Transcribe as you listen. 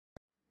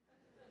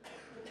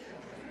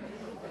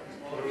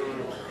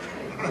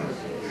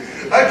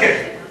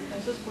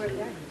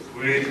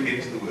We're ready to get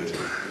into the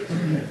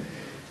Word.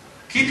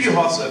 Keep your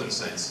hearts open,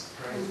 saints.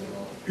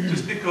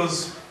 Just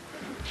because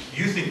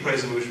you think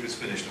praise and worship is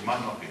finished, it might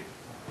not be.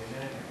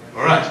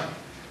 Alright,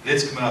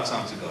 let's commit our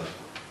time to God.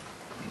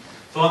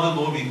 Father,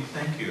 Lord, we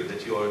thank you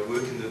that you are at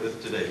work in the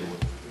earth today,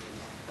 Lord.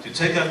 To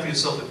take out for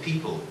yourself a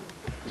people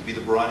to be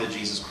the bride of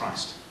Jesus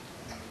Christ.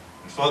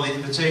 And Father, the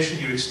invitation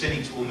you're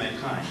extending to all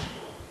mankind,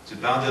 to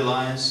bow their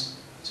lives,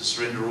 to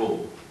surrender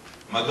all.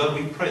 My God,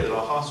 we pray that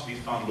our hearts will be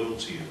found loyal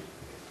to you.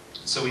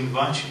 So we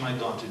invite you, my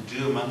God, to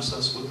do amongst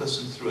us, with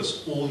us, and through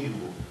us all you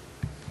will.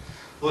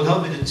 Lord,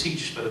 help me to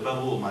teach, but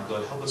above all, my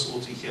God, help us all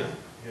to hear.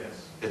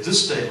 Yes. That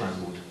this day, my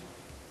Lord,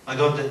 my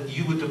God, that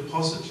you would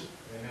deposit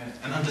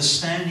an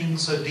understanding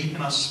so deep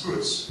in our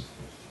spirits,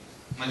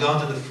 my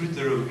God, that the fruit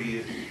thereof would be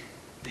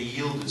a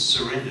yielded,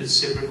 surrendered,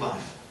 separate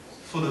life,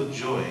 full of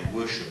joy and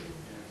worship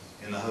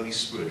in the Holy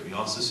Spirit. We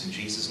ask this in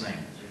Jesus' name.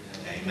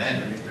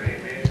 Amen.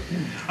 Amen.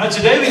 Right,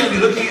 today we're going to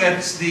be looking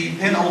at the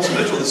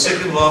penultimate, or the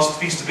second last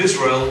feast of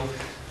Israel.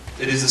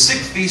 It is the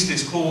sixth feast.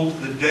 It's called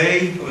the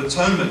Day of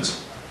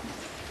Atonement.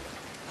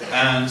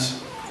 And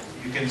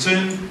you can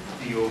turn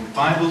your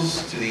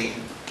Bibles to the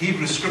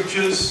Hebrew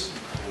Scriptures,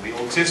 or the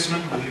Old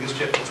Testament, Leviticus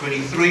chapter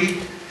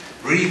 23,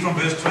 reading from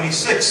verse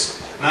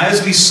 26. Now,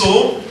 as we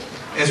saw,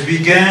 as we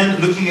began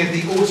looking at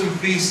the autumn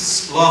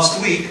feasts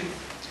last week,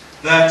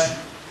 that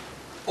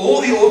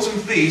all the autumn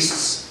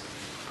feasts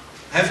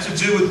have to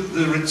do with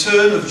the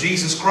return of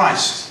Jesus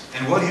Christ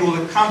and what he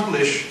will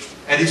accomplish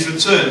at his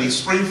return. The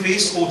spring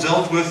feasts all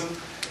dealt with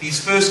his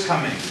first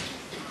coming,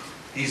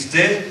 his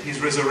death,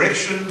 his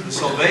resurrection, the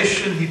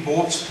salvation he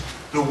brought,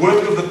 the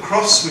work of the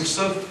cross, which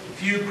so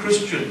few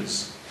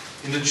Christians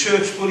in the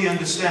church fully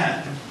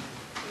understand.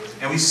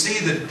 And we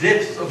see the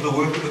depth of the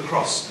work of the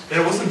cross. That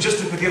it wasn't just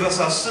to forgive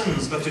us our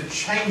sins, but to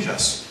change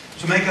us,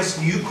 to make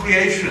us new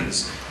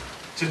creations,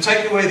 to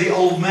take away the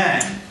old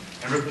man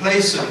and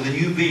replace it with a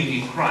new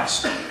being in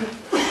Christ.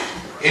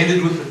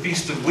 Ended with the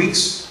Feast of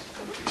Weeks,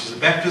 which is the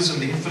baptism,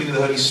 the infilling of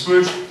the Holy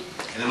Spirit.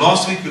 And then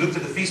last week we looked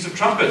at the Feast of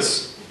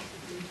Trumpets,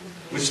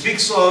 which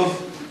speaks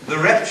of the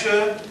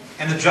rapture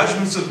and the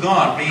judgments of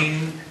God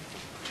being,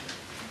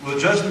 well,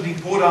 the judgment being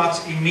poured out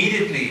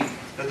immediately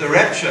that the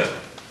rapture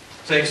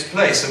takes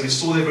place. And we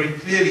saw that very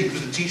clearly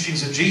through the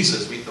teachings of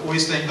Jesus. We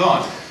always thank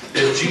God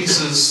that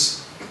Jesus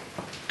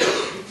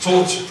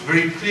taught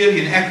very clearly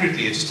and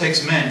accurately. It just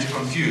takes man to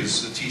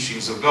confuse the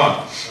teachings of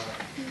God.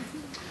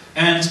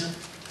 And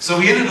so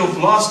we ended off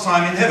last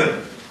time in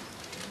heaven.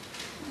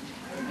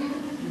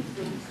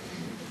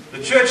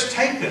 The church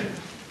taken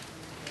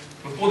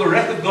before the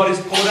wrath of God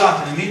is poured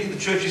out, and immediately the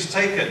church is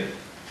taken.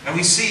 And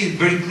we see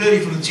very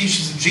clearly from the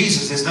teachings of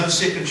Jesus, there's no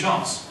second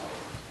chance.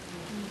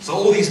 So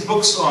all these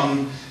books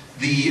on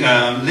the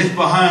left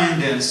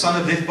behind, and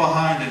son of left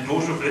behind, and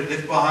daughter of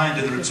left behind,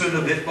 and the return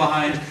of left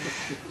behind,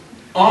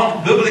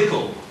 aren't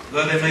biblical,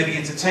 though they may be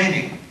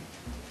entertaining.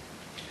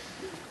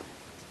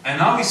 And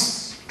now we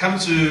come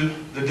to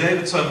the Day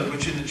of Atonement,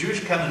 which in the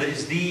Jewish calendar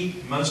is the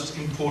most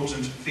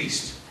important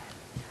feast.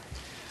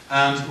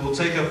 And we'll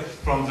take up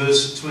from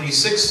verse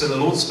 26. And the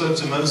Lord spoke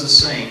to Moses,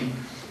 saying,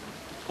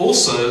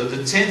 also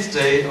the 10th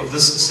day of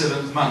this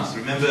 7th month.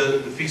 Remember,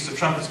 the Feast of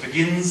Trumpets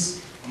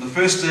begins on the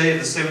first day of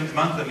the 7th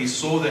month, and we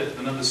saw that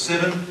the number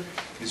 7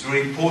 is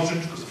very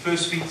important because the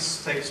first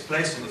feast takes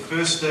place on the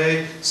first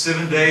day.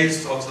 7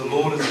 days after the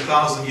Lord is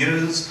 1,000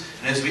 years.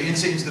 And as we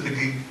enter into the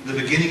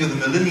beginning of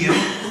the millennium,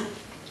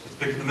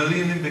 the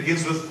millennium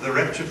begins with the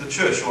rapture of the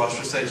church, or I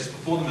should say just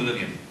before the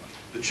millennium,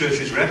 the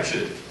church is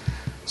raptured.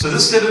 So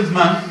this 7th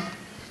month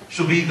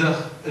shall be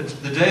the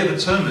Day of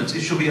Atonement.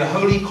 It shall be a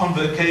holy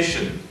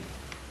convocation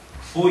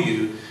for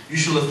you. You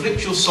shall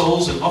afflict your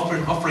souls and offer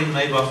an offering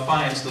made by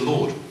fire to the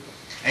Lord.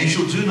 And you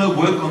shall do no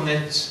work on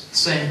that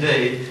same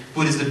day,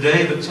 for it is the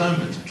Day of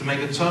Atonement, to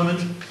make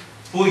atonement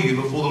for you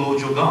before the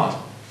Lord your God.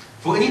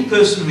 For any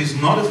person who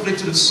is not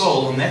afflicted of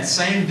soul on that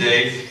same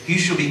day, he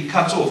shall be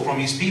cut off from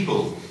his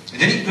people.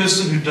 And any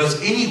person who does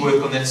any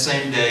work on that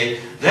same day,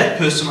 that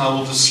person I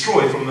will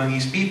destroy from among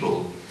his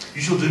people.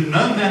 You shall do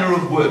no manner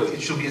of work.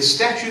 It shall be a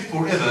statute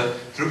forever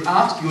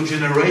throughout your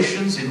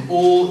generations in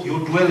all your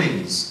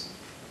dwellings.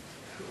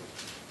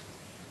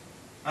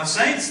 Now,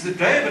 saints, the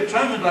Day of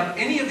Atonement, like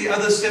any of the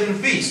other 7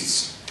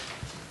 feasts,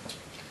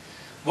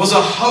 was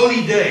a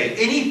holy day.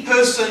 Any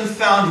person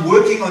found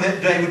working on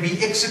that day would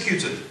be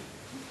executed.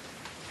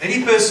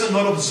 Any person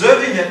not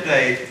observing that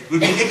day would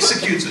be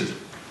executed.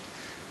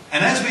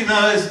 And as we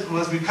know,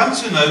 as we come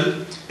to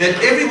know,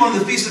 that every one of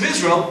the feasts of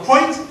Israel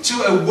point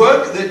to a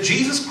work that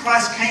Jesus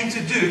Christ came to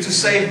do to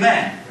save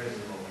man.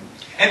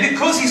 And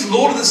because he's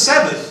Lord of the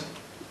Sabbath,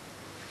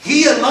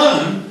 he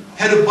alone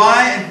had to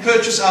buy and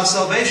purchase our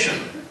salvation.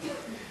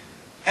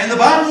 And the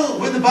Bible,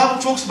 when the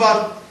Bible talks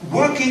about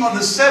working on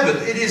the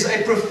Sabbath, it is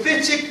a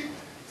prophetic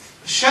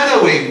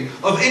shadowing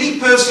of any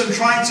person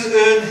trying to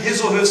earn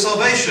his or her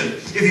salvation.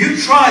 If you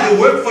try to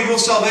work for your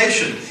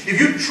salvation, if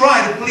you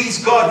try to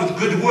please God with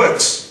good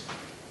works,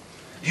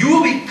 you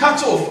will be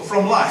cut off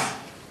from life.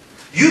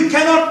 You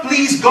cannot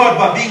please God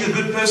by being a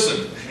good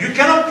person. You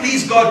cannot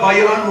please God by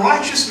your own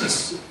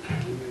righteousness.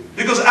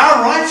 Because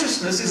our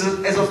righteousness is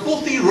as a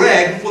filthy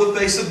rag before the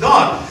face of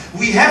God.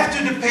 We have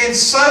to depend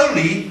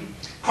solely,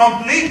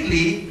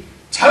 completely,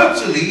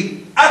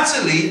 totally,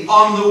 utterly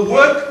on the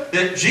work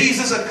that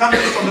Jesus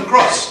accomplished on the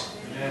cross.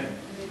 Amen.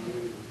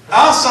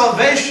 Our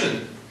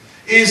salvation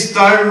is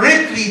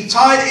directly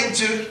tied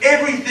into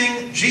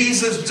everything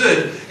Jesus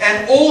did.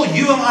 And all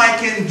you and I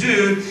can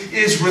do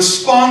is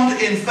respond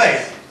in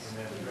faith.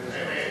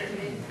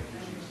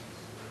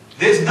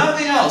 There's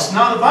nothing else.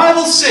 Now the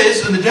Bible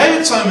says in the Day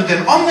of Atonement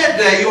that on that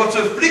day you are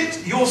to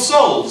afflict your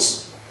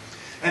souls.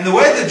 And the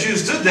way the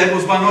Jews did that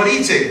was by not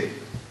eating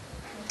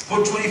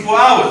for 24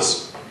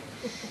 hours.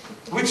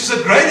 Which is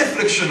a great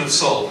affliction of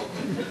soul.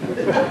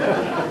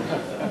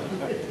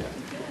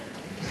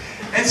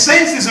 And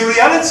saints, there's a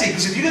reality.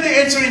 Because if you're going to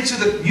enter into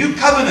the new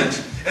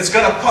covenant, it's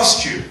going to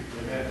cost you.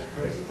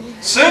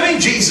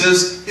 Serving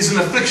Jesus is an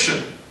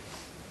affliction.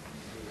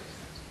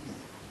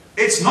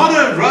 It's not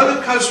a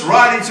roller coaster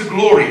ride into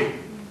glory.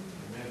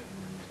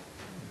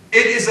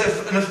 It is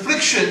an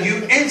affliction.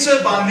 You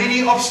enter by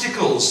many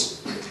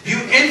obstacles. You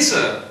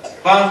enter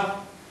by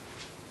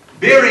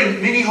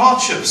bearing many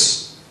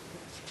hardships.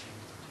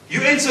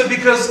 You enter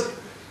because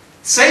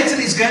Satan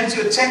is going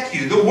to attack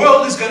you. The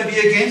world is going to be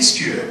against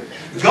you.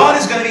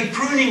 God is going to be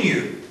pruning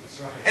you.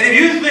 And if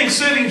you think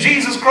serving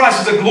Jesus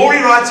Christ is a glory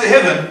ride to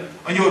heaven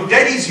on your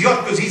daddy's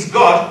yacht because he's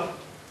God,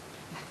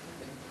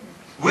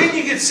 when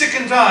you get sick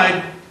and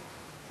tired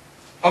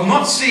of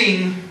not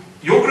seeing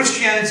your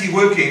Christianity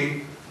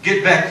working,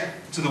 get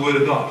back to the Word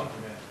of God.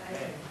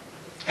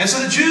 And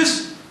so the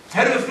Jews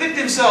had to afflict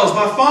themselves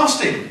by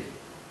fasting,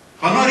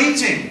 by not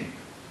eating,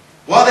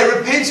 while they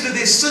repented of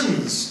their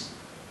sins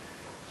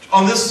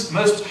on this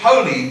most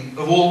holy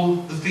of all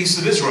the feasts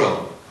of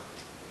Israel.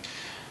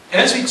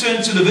 As we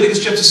turn to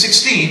Leviticus chapter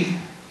 16,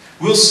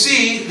 we'll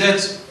see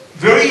that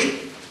very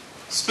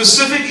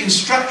specific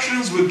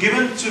instructions were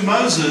given to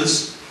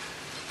Moses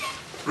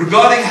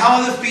regarding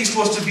how the feast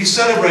was to be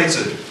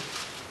celebrated.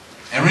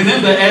 And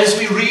remember, as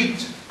we read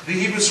the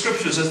Hebrew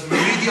Scriptures, as we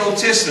read the Old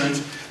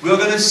Testament, we are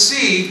going to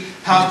see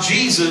how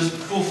Jesus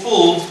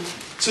fulfilled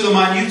to the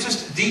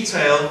minutest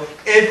detail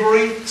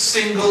every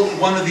single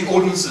one of the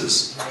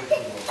ordinances.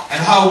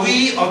 And how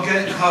we,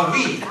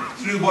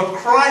 through what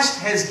Christ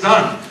has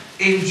done,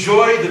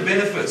 enjoy the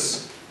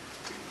benefits.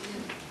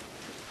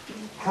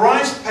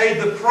 Christ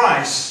paid the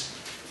price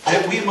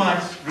that we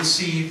might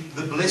receive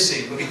the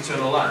blessing of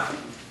eternal life.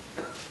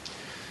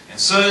 And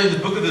so in the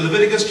book of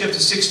Leviticus chapter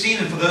 16,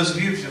 and for those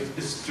of you, if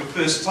it's your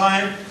first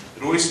time,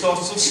 it always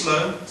starts so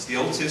slow. It's the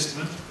Old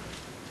Testament.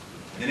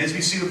 And then as we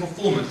see the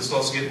fulfillment, it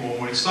starts to get more and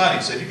more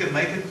exciting. So if you can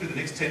make it through the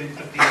next 10,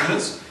 15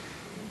 minutes,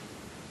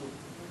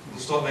 we'll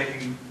start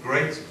making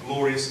great,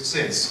 glorious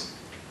sense.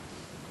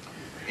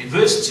 In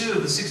verse 2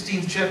 of the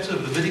 16th chapter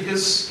of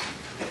Leviticus,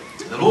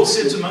 the Lord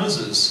said to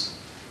Moses,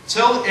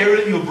 "Tell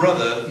Aaron your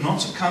brother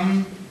not to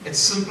come at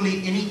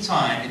simply any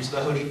time into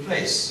the holy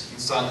place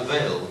inside the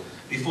veil,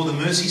 before the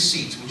mercy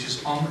seat which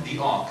is on the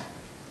ark,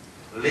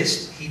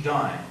 lest he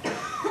die.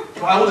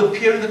 For I will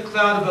appear in the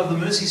cloud above the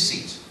mercy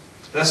seat.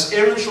 Thus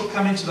Aaron shall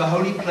come into the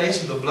holy place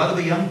with the blood of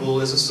a young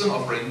bull as a sin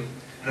offering,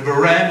 and of a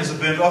ram as a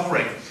burnt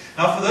offering."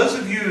 Now for those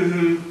of you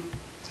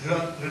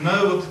who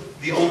know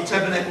what the old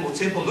tabernacle or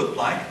temple looked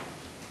like,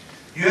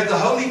 you had the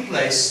holy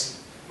place,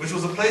 which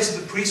was the place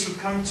that the priest would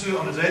come to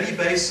on a daily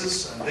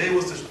basis, and there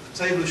was the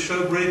table of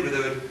showbread, where they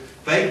would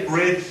bake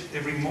bread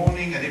every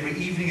morning and every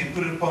evening and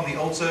put it upon the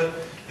altar.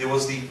 There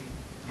was the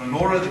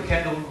menorah, the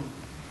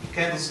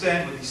candle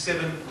stand with the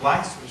 7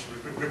 lights, which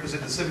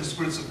represent the 7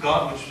 spirits of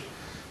God, which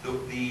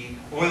the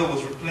oil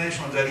was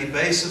replenished on a daily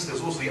basis. There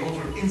was also the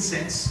altar of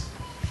incense.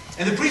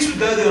 And the priest would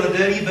go there on a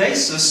daily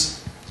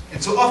basis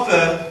and to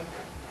offer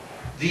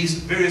these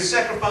various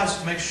sacrifices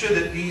to make sure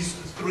that these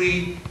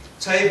 3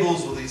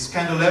 tables or these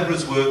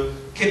candelabras were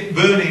kept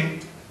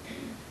burning.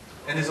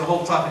 And there's a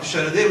whole type of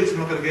shadow there, which we're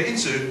not going to get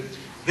into.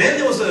 Then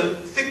there was a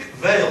thick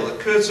veil, a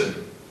curtain.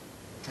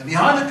 And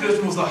behind the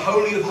curtain was the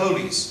Holy of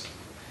Holies.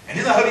 And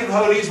in the Holy of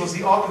Holies was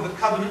the Ark of the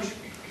Covenant.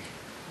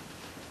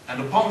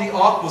 And upon the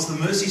Ark was the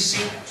mercy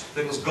seat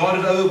that was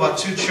guarded over by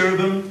 2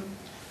 cherubim.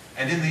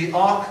 And in the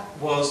Ark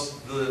was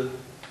the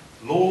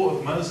law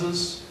of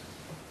Moses,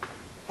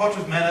 pot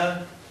of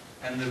manna,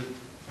 and the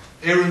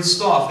Aaron's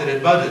staff that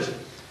had budded.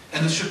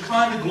 And the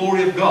Shekinah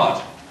glory of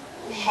God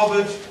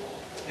hovered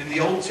in the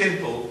old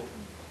temple,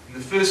 in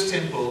the first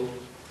temple,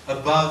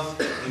 above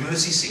the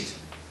mercy seat.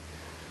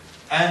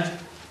 And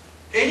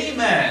any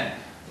man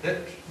that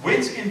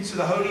went into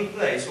the holy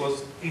place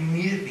was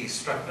immediately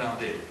struck down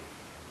dead.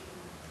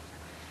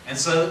 And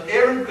so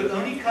Aaron could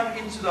only come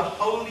into the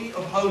Holy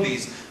of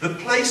Holies, the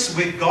place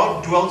where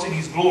God dwelt in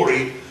His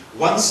glory,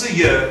 once a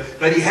year,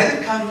 but he had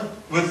to come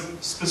with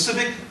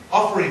specific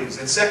offerings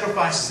and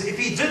sacrifices. If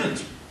he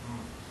didn't,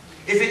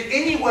 if in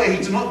any way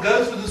he did not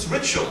go through this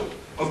ritual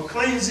of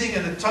cleansing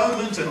and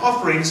atonement and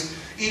offerings,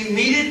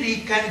 immediately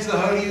he came to the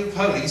Holy of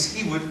Holies,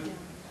 he would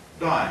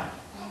die.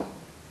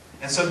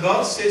 And so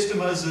God says to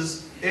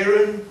Moses,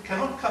 Aaron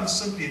cannot come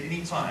simply at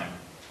any time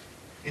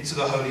into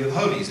the Holy of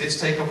Holies. Let's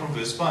take up from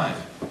verse 5.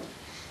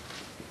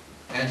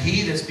 And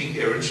he that's being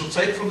Aaron shall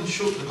take from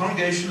the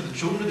congregation of the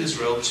children of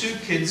Israel 2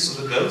 kids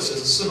of the goats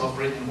as a sin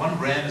offering, and 1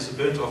 ram as a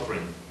burnt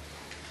offering.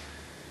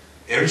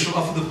 Aaron shall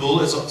offer the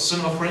bull as a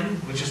sin offering,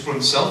 which is for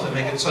himself, and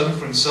make atonement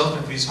for himself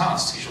and for his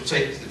house. He shall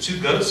take the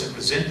 2 goats and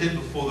present them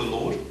before the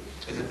Lord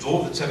at the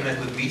door of the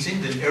tabernacle of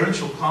meeting. Then Aaron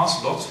shall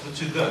cast lots for the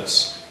 2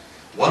 goats,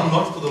 1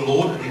 lot for the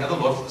Lord and the other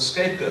lot for the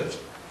scapegoat.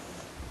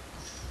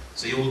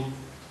 So he will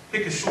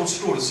pick a short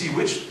straw to see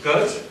which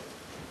goat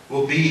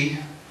will be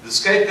the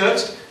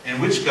scapegoat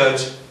and which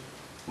goat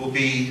will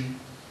be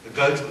the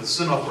goat of the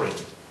sin offering.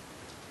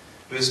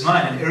 Verse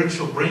 9, and Aaron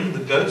shall bring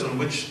the goat on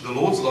which the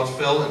Lord's lot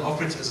fell and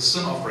offer it as a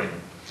sin offering.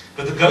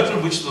 But the goat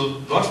on which the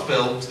lot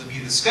fell to be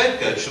the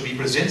scapegoat shall be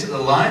presented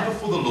alive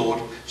before the Lord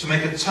to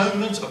make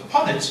atonement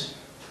upon it,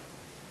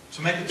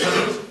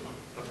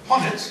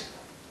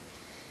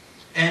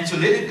 and to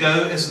let it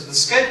go as the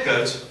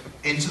scapegoat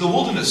into the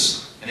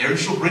wilderness. And Aaron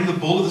shall bring the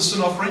bull of the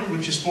sin offering,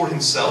 which is for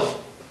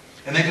himself,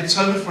 and make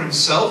atonement for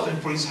himself and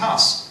for his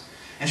house.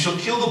 And shall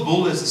kill the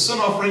bull as the sin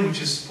offering, which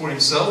is for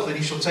himself. Then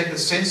he shall take a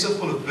censer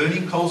full of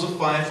burning coals of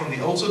fire from the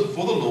altar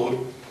before the Lord,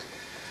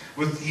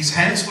 with his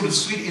hands full of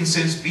sweet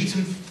incense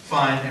beaten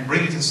fine, and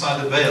bring it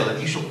inside the veil. And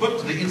he shall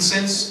put the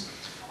incense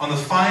on the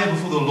fire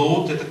before the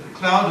Lord, that the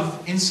cloud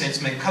of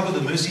incense may cover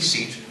the mercy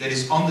seat that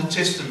is on the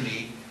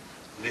testimony,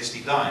 lest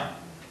he die.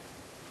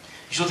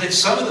 He shall take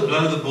some of the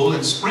blood of the bull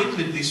and sprinkle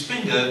it with his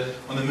finger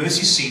on the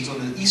mercy seat on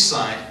the east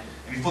side.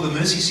 And before the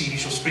mercy seat he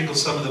shall sprinkle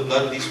some of the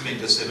blood with his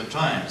finger 7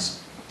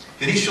 times.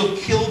 Then he shall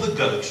kill the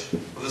goat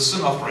of the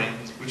sin offering,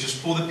 which is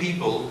for the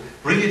people,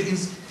 bring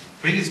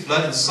its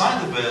blood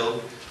inside the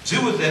veil,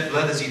 do with that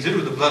blood as he did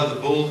with the blood of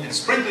the bull, and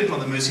sprinkle it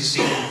on the mercy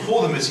seat and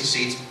before the mercy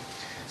seat.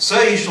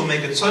 So he shall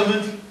make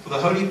atonement for the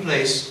holy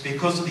place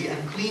because of the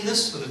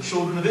uncleanness of the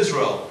children of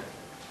Israel.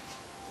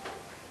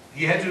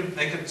 He had to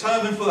make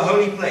atonement for the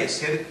holy place.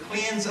 He had to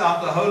cleanse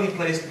out the holy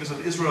place because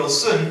of Israel's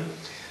sin,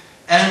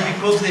 and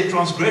because of their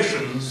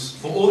transgressions,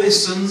 for all their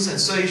sins. And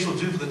so he shall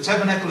do for the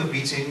tabernacle of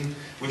meeting,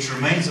 which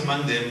remains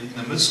among them in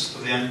the midst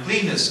of their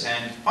uncleanness.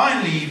 And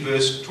finally,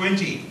 verse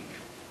 20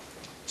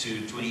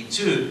 to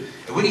 22.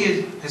 And when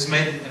he has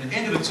made an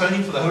end of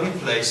atoning for the holy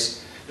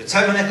place, the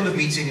tabernacle of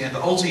meeting and the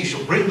altar, he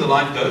shall bring the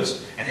live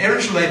goat. And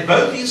Aaron shall lay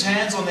both his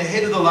hands on the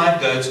head of the live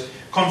goat,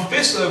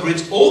 confess over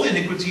it all the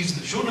iniquities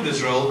of the children of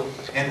Israel,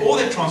 and all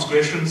their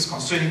transgressions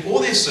concerning all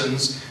their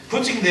sins,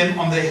 putting them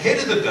on the head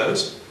of the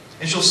goat,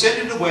 and shall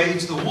send it away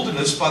into the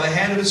wilderness by the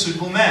hand of a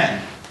suitable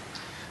man.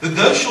 The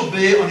goat shall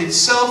bear on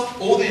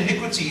itself all the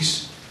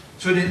iniquities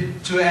to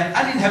an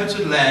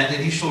uninhabited land,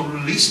 and he shall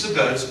release the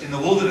goat in the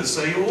wilderness.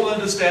 So you all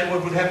understand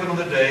what would happen on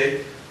the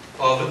day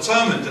of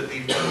atonement, that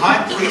the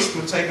high priest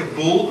would take a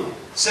bull,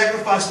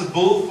 sacrifice the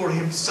bull for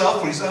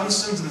himself, for his own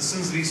sins and the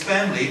sins of his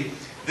family.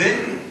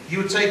 Then he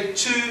would take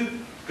 2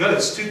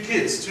 goats, 2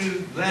 kids,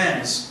 2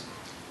 lambs,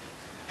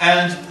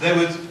 and they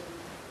would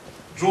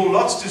draw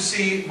lots to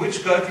see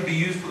which goat would be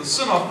used for the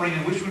sin offering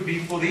and which would be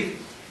for the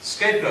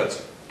scapegoat.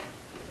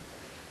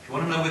 If you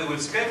want to know where the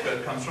word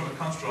scapegoat comes from, it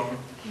comes from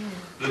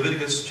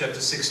Leviticus chapter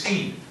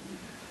 16.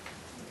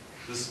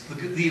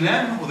 The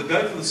lamb or the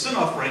goat for the sin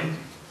offering,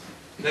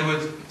 they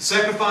would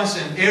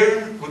sacrifice, and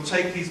Aaron would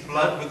take his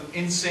blood with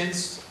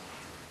incense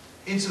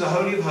into the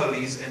Holy of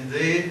Holies, and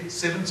there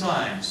 7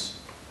 times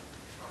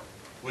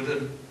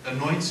would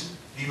anoint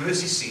the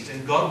mercy seat,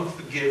 and God would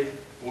forgive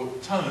or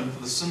atone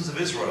for the sins of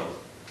Israel.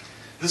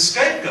 The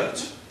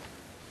scapegoat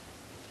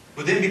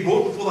would then be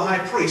brought before the high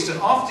priest, and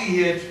after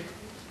he had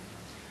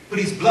put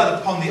his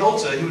blood upon the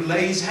altar, he would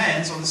lay his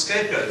hands on the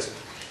scapegoat.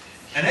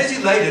 And as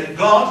he laid it,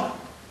 God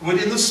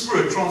would in the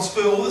Spirit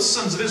transfer all the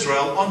sins of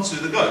Israel onto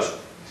the goat.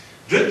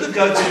 Did the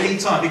goat at any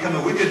time become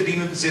a wicked,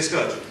 demon-possessed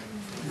goat?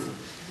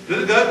 Did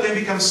the goat then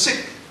become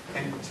sick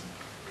and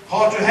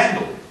hard to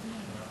handle?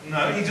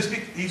 No, he just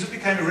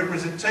became a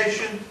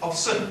representation of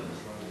sin.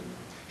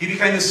 He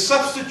became a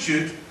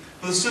substitute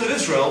for the sin of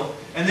Israel,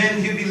 and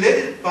then he would be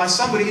led by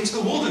somebody into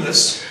the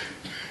wilderness,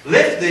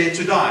 left there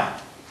to die.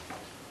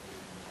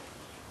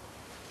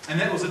 And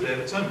that was the Day of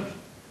Atonement,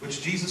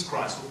 which Jesus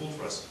Christ fulfilled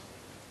for us.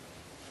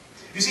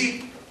 You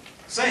see,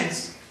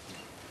 saints,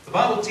 the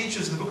Bible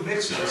teaches in the book of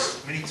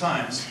Exodus many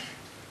times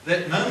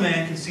that no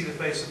man can see the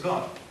face of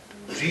God.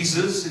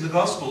 Jesus in the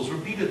Gospels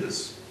repeated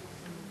this.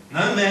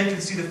 No man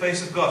can see the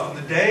face of God.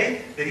 From the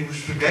day that he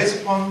should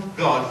gaze upon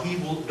God, he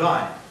will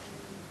die.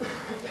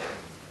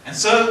 And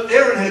so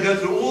Aaron had to go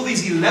through all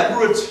these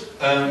elaborate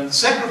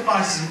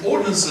sacrifices and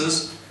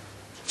ordinances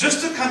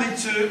just to come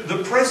into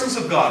the presence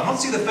of God. Not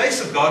see the face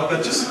of God,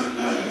 but just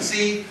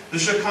see the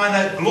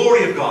Shekinah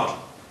glory of God.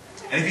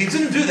 And if he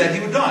didn't do that,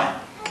 he would die.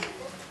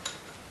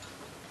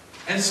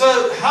 And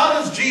so, how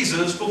does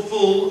Jesus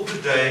fulfill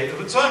the Day of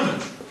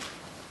Atonement?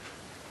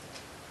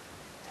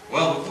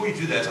 Well, before you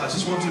do that, I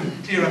just want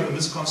to clear up a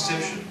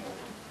misconception.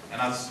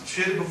 And I've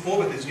shared it before,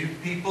 but there's new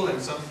people,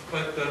 and some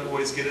folk don't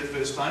always get it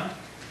first time.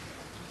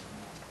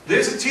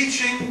 There's a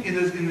teaching in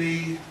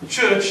the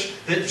church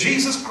that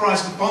Jesus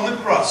Christ upon the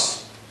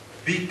cross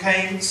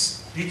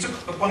he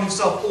took upon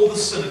himself all the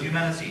sin of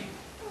humanity.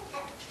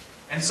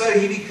 And so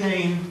he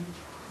became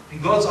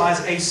in God's eyes,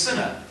 a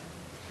sinner.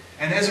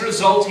 And as a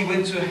result, he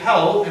went to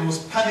hell and was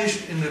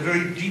punished in the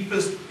very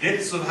deepest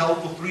depths of hell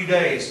for 3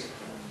 days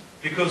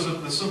because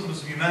of the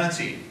sinfulness of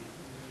humanity.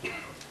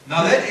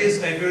 Now that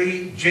is a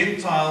very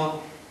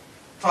Gentile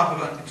type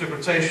of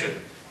interpretation.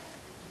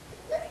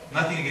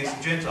 Nothing against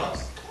the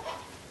Gentiles.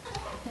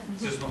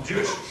 It's just not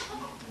Jewish.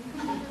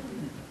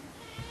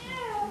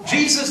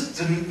 Jesus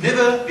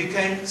never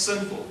became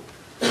sinful.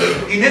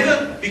 He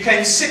never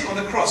became sick on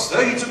the cross.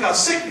 Though he took our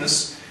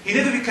sickness, he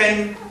never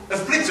became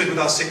afflicted with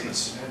our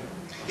sickness.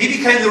 He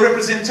became the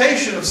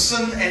representation of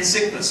sin and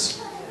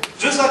sickness.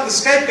 Just like the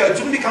scapegoat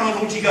didn't become a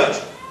naughty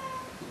goat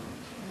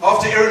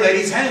after Aaron laid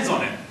his hands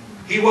on him.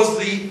 He was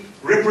the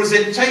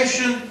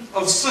representation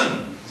of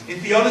sin. In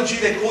theology,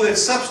 they call it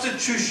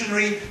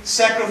substitutionary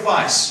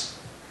sacrifice.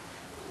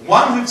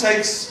 One who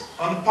takes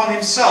upon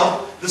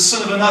himself the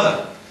sin of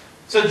another.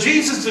 So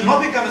Jesus did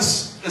not become a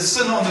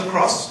sinner on the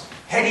cross.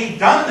 Had he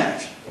done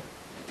that,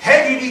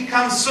 had he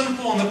become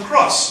sinful on the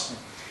cross,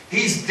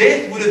 his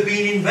death would have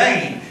been in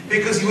vain,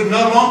 because he would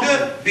no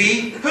longer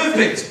be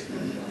perfect.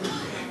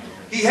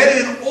 He had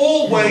to in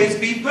all ways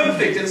be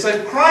perfect. And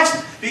so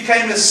Christ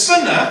became a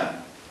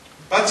sinner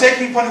by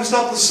taking upon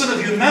himself the sin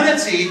of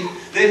humanity.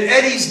 Then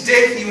at his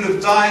death he would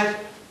have died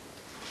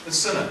a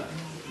sinner.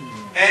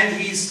 And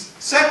his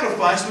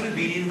sacrifice would have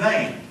been in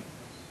vain.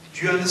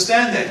 Do you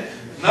understand that?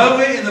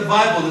 Nowhere in the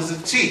Bible does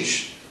it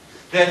teach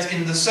that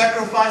in the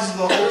sacrifices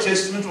of the Old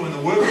Testament or in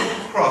the work of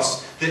the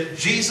cross, that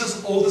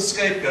Jesus or the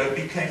scapegoat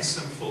became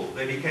sinful.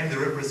 They became the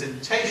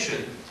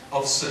representation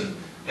of sin.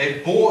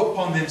 They bore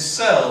upon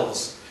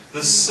themselves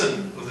the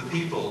sin of the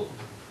people,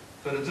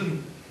 but it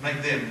didn't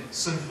make them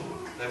sinful.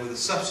 They were the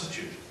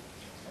substitute.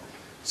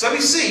 So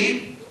we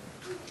see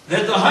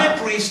that the high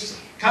priest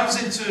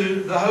comes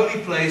into the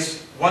holy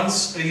place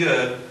once a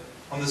year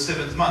on the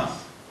 7th month.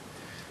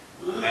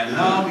 And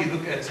now we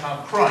look at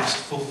how Christ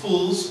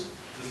fulfills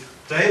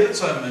the Day of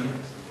Atonement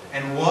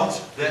and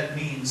what that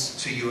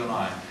means to you and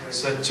I.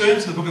 So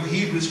turn to the book of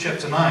Hebrews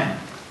chapter 9.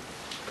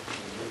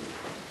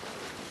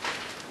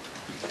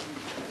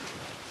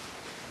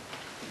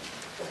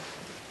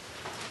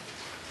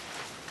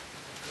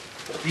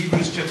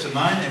 Hebrews chapter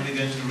 9, and we're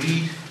going to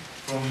read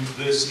from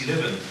verse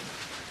 11.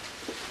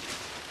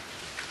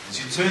 As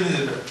you turn,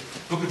 the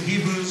book of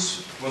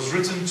Hebrews was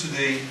written to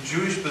the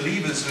Jewish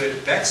believers who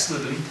had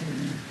backslidden,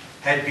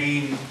 had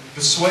been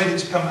persuaded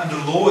to come under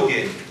law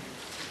again.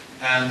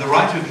 And the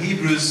writer of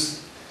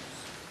Hebrews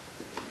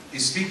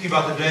is speaking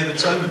about the Day of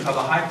Atonement, how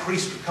the high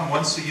priest would come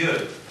once a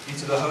year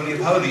into the Holy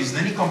of Holies. And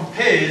then he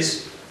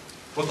compares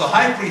what the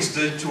high priest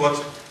did to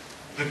what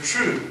the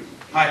true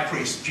high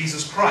priest,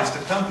 Jesus Christ,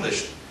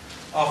 accomplished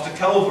after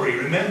Calvary.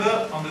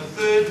 Remember, on the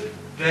 3rd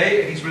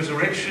day at his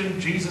resurrection,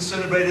 Jesus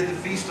celebrated the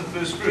Feast of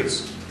First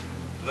Fruits.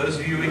 For those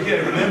of you who are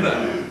here,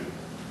 remember,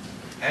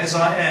 as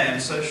I am,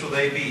 so shall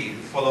they be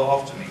who follow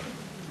after me.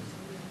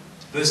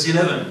 Verse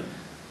 11.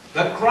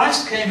 But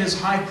Christ came as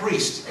high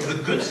priest of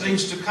the good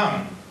things to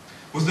come,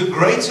 with the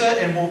greater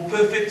and more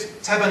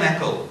perfect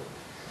tabernacle,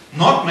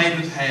 not made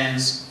with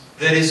hands,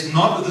 that is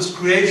not of this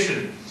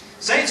creation.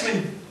 Saints,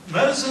 when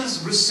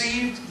Moses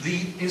received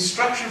the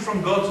instruction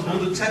from God to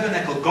build a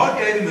tabernacle, God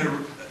gave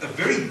him a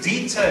very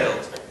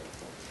detailed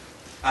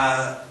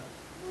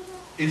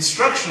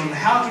instruction on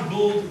how to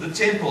build the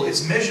temple,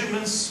 its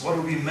measurements, what it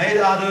would be made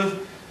out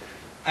of.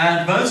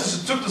 And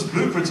Moses took this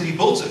blueprint and he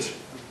built it.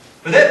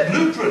 But that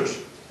blueprint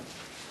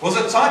was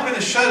a type and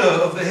a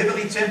shadow of the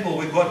heavenly temple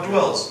where God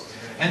dwells.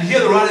 And here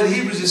the writer of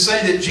Hebrews is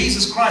saying that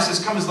Jesus Christ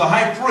has come as the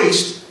high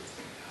priest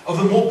of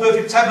the more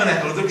perfect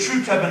tabernacle, of the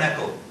true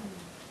tabernacle.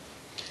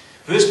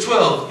 Verse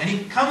 12, and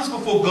he comes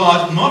before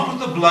God not with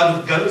the blood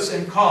of goats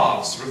and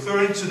calves,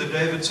 referring to the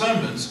Day of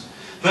Atonement,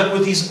 but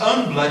with his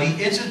own blood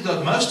he entered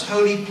the most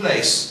holy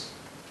place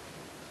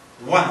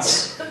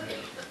once.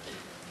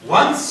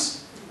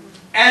 Once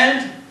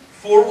and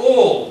for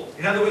all.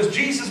 In other words,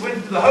 Jesus went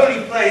into the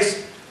holy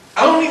place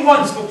only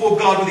once before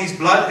God with his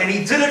blood, and he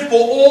did it for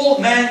all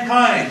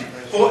mankind,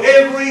 for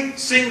every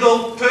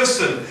single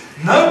person.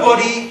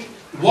 Nobody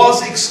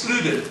was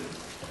excluded.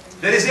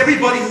 That is,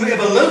 everybody who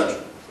ever lived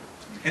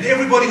and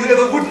everybody who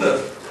ever would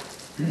live.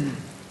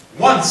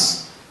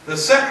 Once, the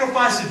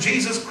sacrifice of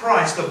Jesus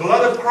Christ, the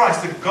blood of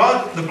Christ, the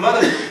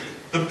blood of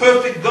the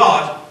perfect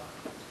God,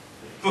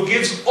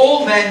 forgives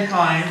all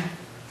mankind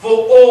for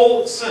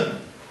all sin.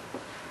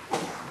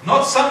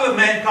 Not some of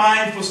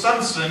mankind for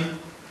some sin,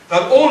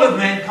 but all of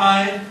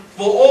mankind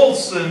for all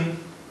sin,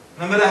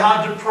 no matter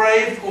how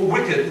depraved or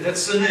wicked that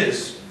sin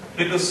is.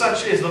 Because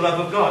such is the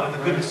love of God,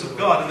 and the goodness of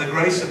God, and the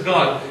grace of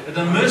God, and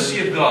the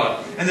mercy of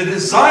God, and the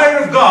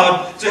desire of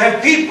God to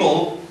have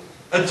people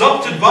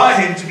adopted by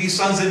him to be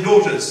sons and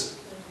daughters.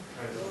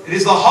 It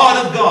is the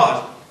heart of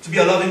God to be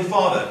a loving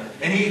Father,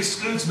 and he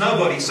excludes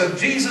nobody. So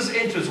Jesus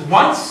enters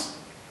once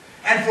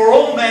and for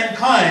all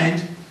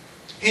mankind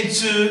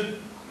into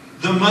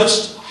the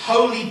most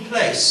holy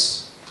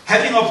place,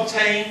 having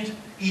obtained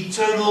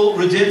eternal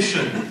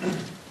redemption.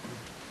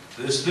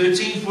 Verse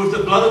 13, for if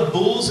the blood of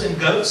bulls and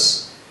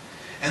goats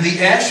And the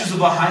ashes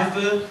of a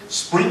heifer,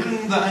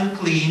 sprinkling the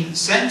unclean,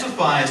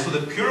 sanctifies for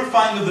the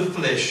purifying of the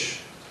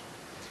flesh.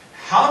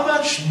 How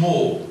much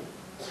more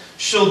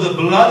shall the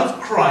blood of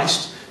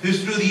Christ, who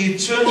through the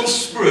eternal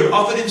Spirit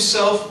offered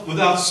himself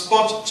without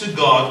spot to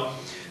God,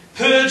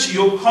 purge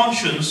your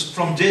conscience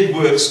from dead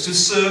works to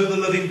serve the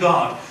living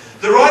God?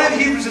 The writer of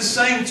Hebrews is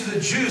saying to the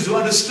Jews who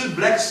understood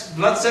blood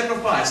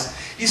sacrifice,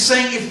 he's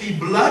saying if the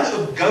blood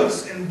of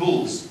goats and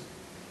bulls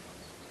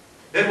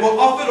that were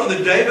offered on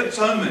the Day of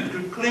Atonement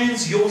could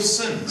cleanse your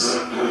sins,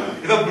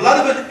 if the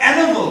blood of an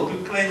animal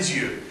could cleanse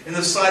you in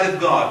the sight of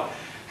God,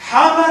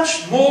 how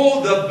much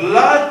more the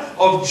blood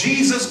of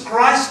Jesus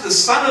Christ, the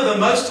Son of the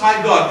Most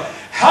High God?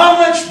 How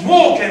much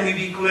more can we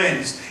be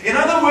cleansed? In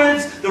other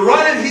words, the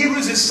writer of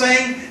Hebrews is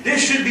saying there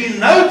should be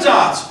no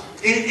doubt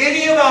in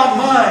any of our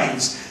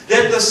minds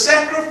that the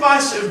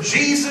sacrifice of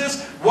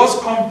Jesus was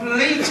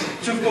complete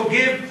to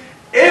forgive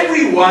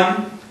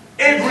everyone,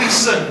 every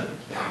sin.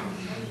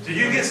 Did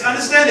you guys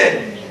understand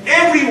that?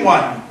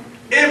 Everyone,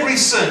 every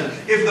sin.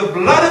 If the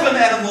blood of an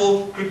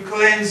animal could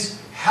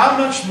cleanse, how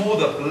much more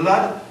the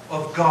blood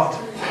of God?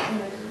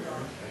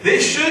 There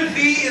should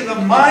be in the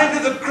mind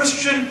of the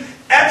Christian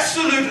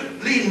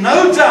absolutely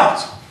no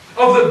doubt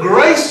of the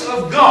grace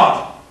of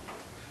God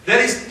that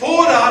is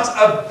poured out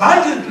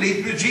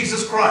abundantly through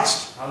Jesus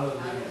Christ.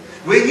 Hallelujah.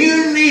 When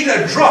you need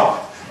a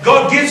drop,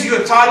 God gives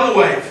you a tidal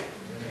wave.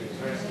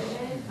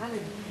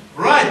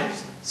 Right?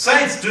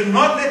 Saints, do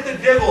not let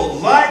the devil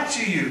lie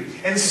to you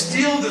and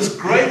steal this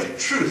great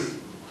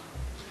truth.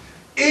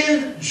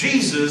 In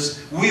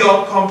Jesus, we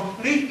are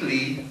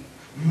completely,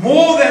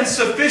 more than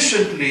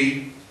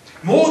sufficiently,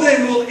 more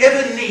than we'll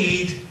ever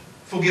need,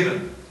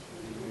 forgiven.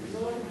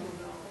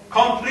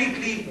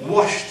 Completely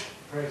washed.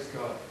 Praise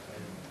God.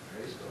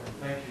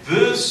 Thank you.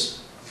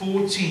 Verse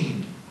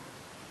 14.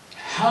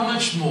 How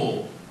much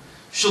more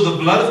shall the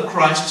blood of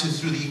Christ, who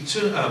through the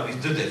eternal... we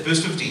did that.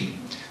 Verse 15.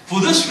 For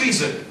this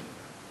reason,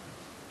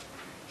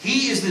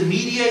 he is the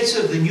mediator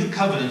of the new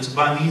covenant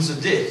by means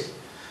of death,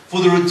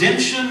 for the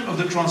redemption of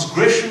the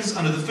transgressions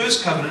under the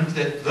first covenant,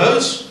 that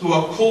those who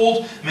are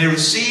called may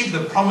receive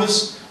the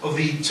promise of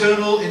the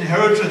eternal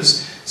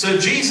inheritance. So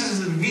Jesus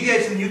is the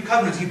mediator of the new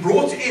covenant. He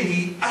brought in,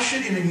 he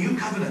ushered in a new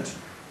covenant.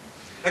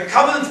 A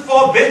covenant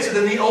far better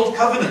than the old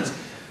covenant.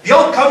 The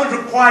old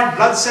covenant required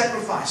blood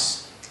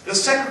sacrifice. The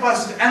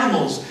sacrifice of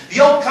animals. The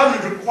old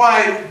covenant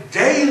required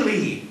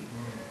daily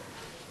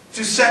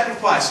to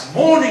sacrifice,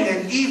 morning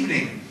and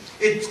evening.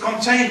 It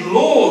contained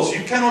laws.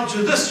 You cannot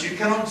do this, you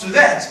cannot do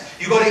that.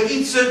 You've got to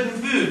eat certain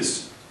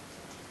foods.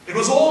 It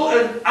was all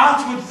an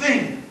outward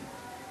thing.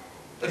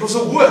 It was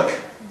a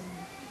work.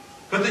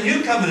 But the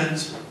new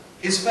covenant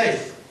is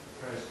faith.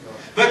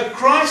 But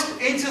Christ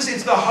enters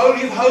into the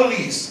Holy of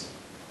Holies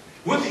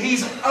with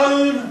his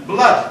own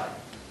blood.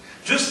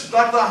 Just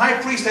like the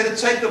high priest had to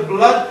take the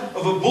blood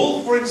of a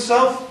bull for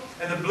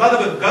himself and the blood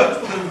of a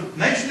goat for the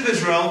nation of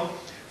Israel,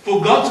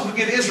 for God to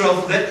forgive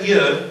Israel for that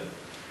year,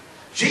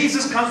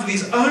 Jesus comes with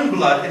his own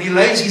blood and he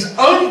lays his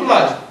own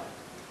blood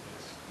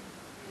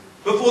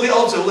before the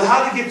altar. Well,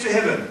 how do you get to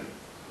heaven?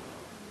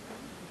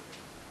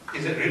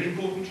 Is that really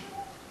important?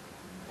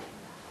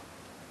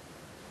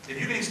 If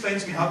you can explain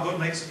to me how God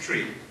makes a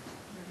tree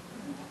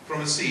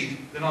from a seed,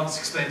 then I'll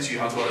explain to you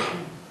how God...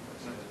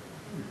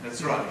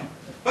 That's right.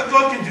 But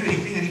God can do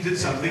anything, and he did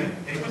something.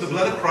 And he put the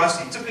blood of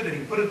Christ, he took it and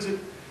he put it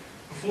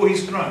before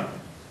his throne.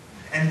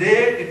 And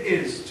there it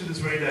is to this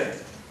very day.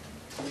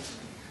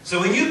 So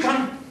when you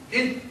come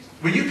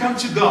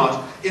to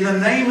God in the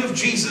name of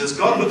Jesus,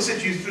 God looks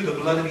at you through the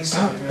blood of his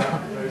Son.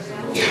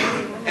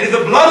 And if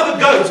the blood of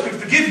the goats could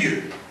forgive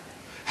you,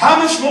 how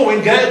much more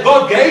when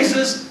God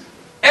gazes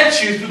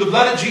at you through the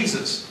blood of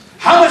Jesus,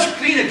 how much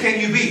cleaner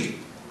can you be?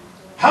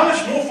 How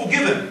much more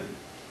forgiven?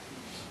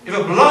 If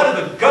the blood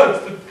of a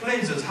goat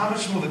cleanses, how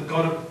much more the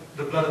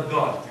blood of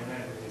God?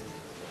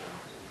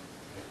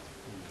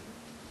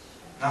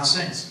 Now,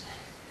 saints,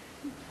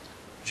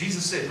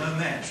 Jesus said, no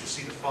man shall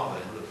see the Father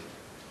and live.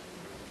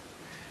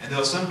 And there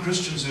are some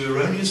Christians who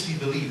erroneously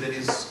believe, that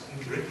is,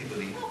 incorrectly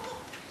believe,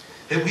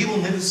 that we will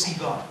never see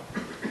God.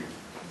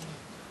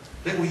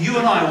 That you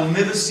and I will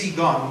never see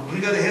God. When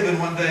we go to heaven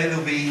one day,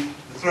 there'll be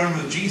the throne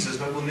room of Jesus,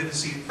 but we'll never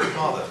see the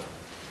Father.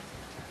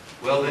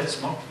 Well,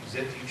 that's not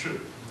exactly true.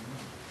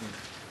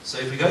 So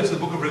if we go to the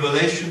book of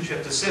Revelation,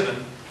 chapter 7,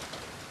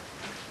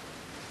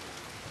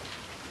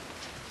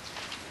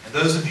 and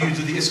those of you who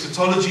did the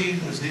eschatology,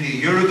 it was nearly a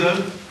year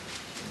ago,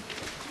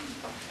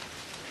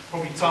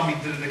 probably time we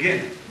did it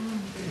again.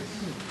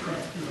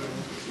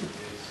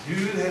 Who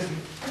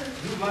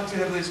would like to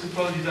have the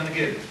eschatology done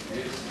again?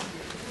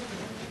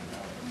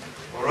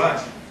 All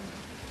right.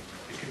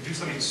 You can do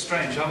something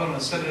strange. How about on a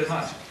Saturday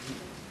night?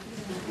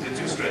 Is it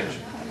too strange?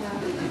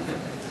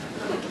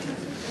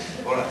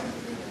 All right.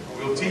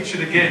 We'll teach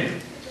it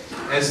again.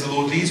 As the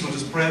Lord leads, we'll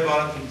just pray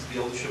about it. The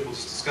eldership will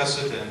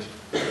discuss it and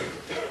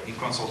in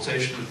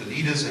consultation with the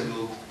leaders, and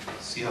we'll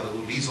see how the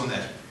Lord leads on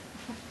that.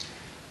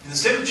 In the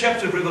 7th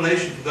chapter of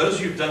Revelation, for those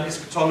of you who've done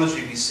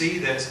eschatology, we see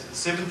that the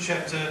 7th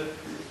chapter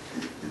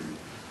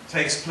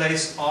takes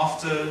place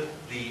after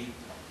the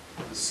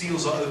The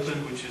seals are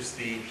opened, which is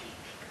the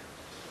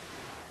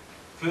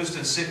first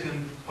and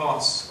second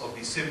parts of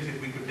the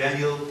 70th week of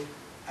Daniel.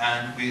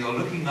 And we are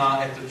looking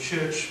now at the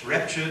church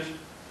raptured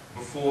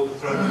before the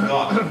throne of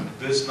God.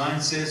 Verse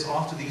 9 says,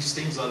 "After these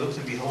things I looked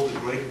and behold a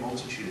great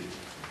multitude,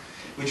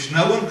 which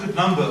no one could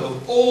number,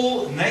 of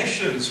all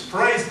nations."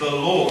 Praise the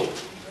Lord.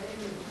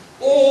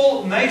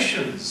 All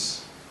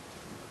nations.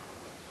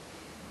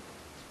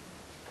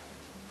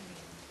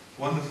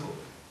 Wonderful.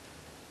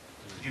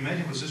 Could you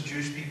imagine it was just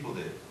Jewish people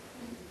there?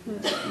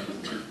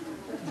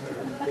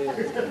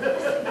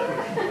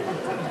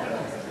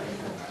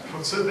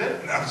 What's so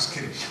bad? No, I'm just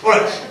kidding.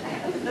 Alright.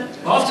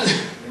 After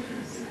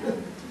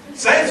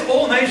saints,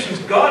 all nations,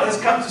 God has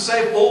come to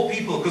save all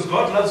people, because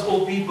God loves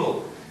all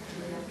people.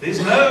 There's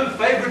no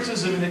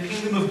favoritism in the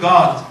kingdom of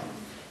God.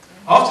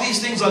 After these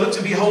things I looked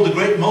and behold a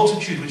great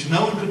multitude, which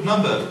no one could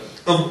number,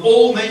 of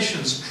all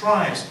nations,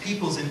 tribes,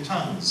 peoples, and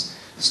tongues,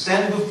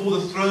 standing before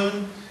the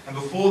throne and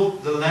before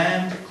the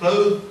Lamb,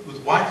 clothed with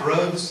white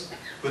robes,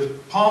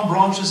 with palm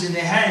branches in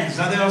their hands.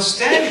 Now they are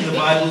standing, the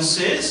Bible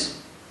says.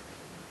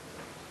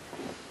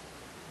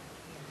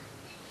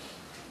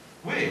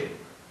 Where?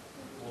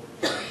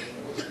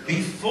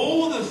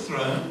 Before the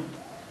throne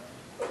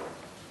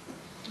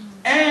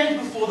and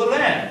before the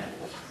Lamb.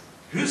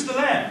 Who's the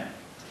Lamb?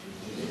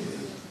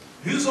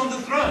 Who's on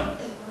the throne?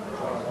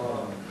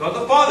 God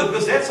the Father,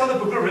 because that's how the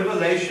book of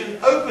Revelation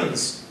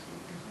opens.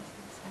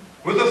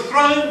 With the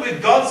throne where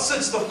God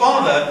sits, the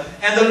Father,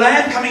 and the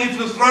Lamb coming into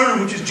the throne room,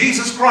 which is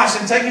Jesus Christ,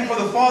 and taking from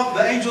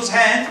the angel's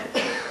hand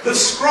the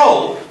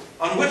scroll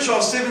on which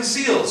are 7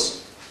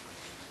 seals.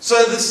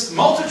 So this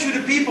multitude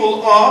of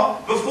people are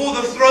before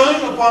the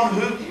throne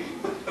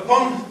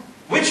upon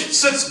which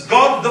sits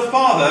God the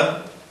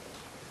Father,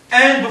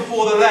 and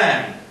before the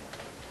Lamb.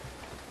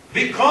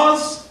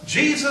 Because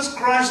Jesus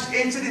Christ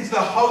entered into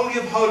the Holy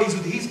of Holies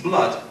with His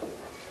blood,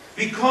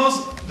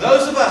 because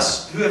those of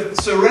us who have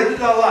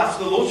surrendered our lives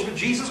to the Lordship of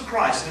Jesus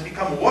Christ and have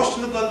become washed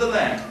in the blood of the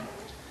Lamb,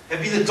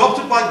 have been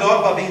adopted by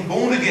God by being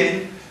born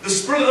again, the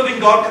Spirit of the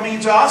living God coming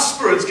into our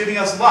spirits, giving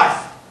us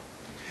life,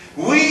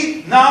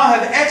 we now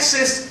have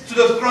access to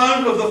the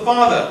throne of the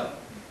Father.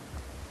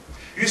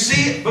 You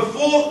see,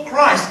 before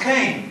Christ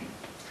came,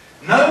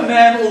 no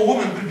man or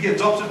woman could be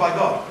adopted by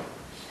God.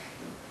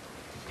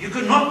 You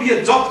could not be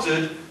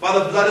adopted by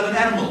the blood of an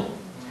animal.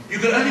 You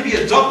could only be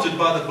adopted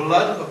by the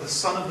blood of the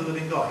Son of the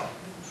living God.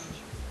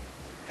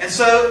 And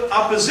so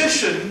our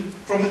position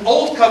from the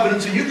Old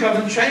Covenant to New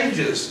Covenant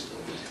changes.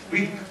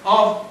 We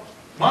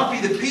might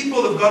be the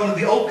people of God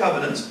in the Old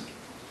Covenant,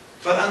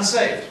 but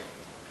unsaved.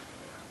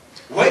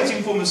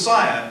 Waiting for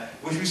Messiah,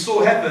 which we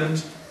saw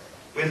happened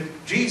when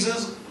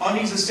Jesus, on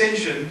His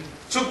ascension,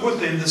 took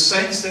with Him the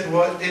saints that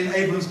were in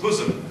Abraham's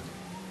bosom.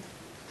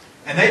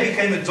 And they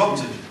became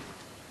adopted.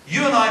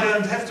 You and I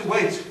don't have to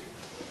wait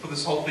for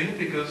this whole thing,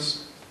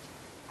 because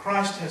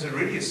Christ has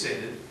already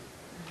ascended.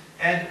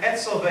 And at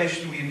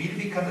salvation, we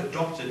immediately become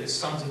adopted as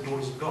sons and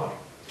daughters of God.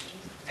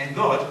 And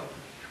God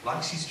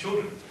likes His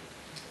children.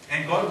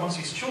 And God wants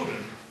His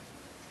children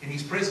in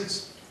His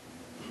presence.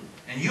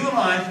 And you and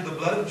I, through the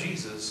blood of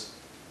Jesus,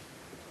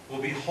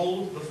 will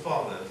behold the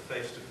Father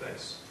face to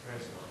face.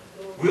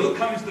 We'll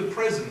come into the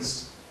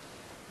presence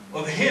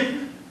of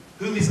Him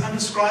whom is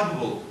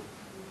undescribable,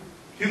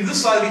 whom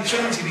this side of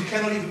eternity we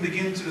cannot even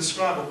begin to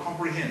describe or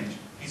comprehend.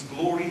 His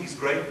glory, His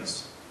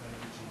greatness,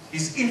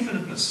 His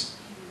infiniteness.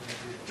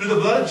 Through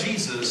the blood of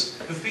Jesus,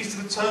 the Feast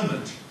of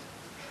Atonement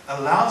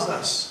allows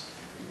us,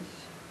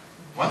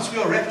 once we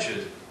are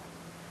raptured,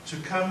 to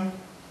come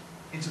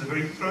into the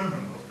very throne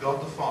room of God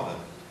the Father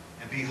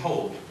and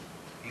behold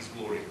His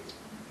glory.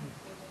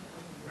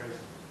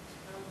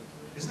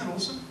 Isn't that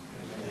awesome?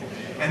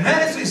 And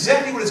that is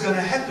exactly what is going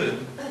to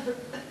happen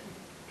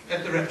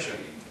at the rapture.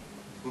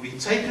 We'll be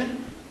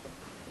taken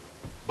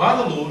by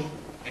the Lord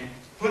and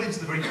put into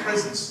the very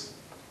presence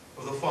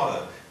of the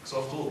Father.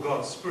 Because after all,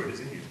 God's Spirit is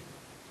in you.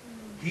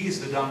 He is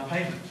the down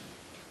payment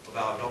of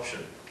our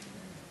adoption.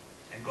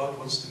 And God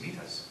wants to meet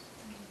us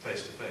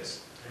face to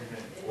face.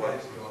 Why?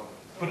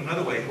 Put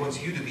another way, He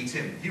wants you to meet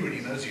Him. He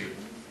already knows you.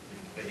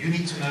 But you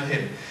need to know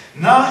Him.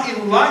 Now,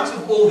 in light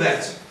of all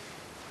that,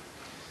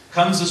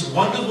 comes this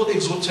wonderful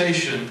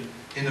exhortation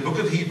in the book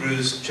of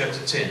Hebrews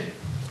chapter 10.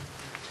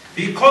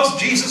 Because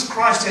Jesus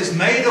Christ has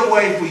made a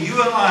way for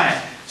you and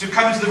I to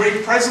come into the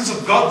very presence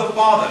of God the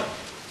Father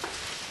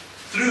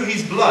through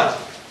His blood,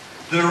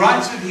 the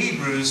writer of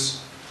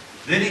Hebrews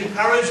then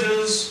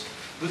encourages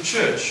the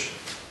church.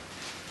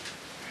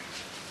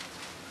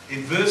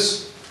 In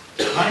verse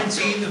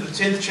 19 of the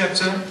 10th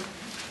chapter,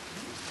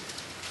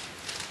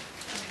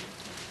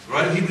 the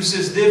writer of Hebrews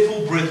says,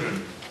 "Therefore,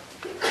 brethren,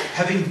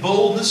 having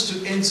boldness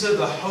to enter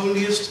the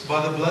holiest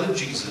by the blood of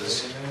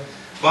Jesus,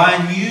 by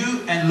a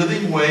new and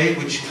living way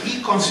which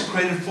He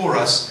consecrated for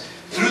us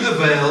through the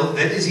veil,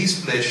 that is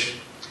His flesh,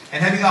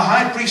 and having a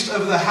high priest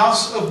over the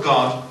house of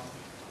God,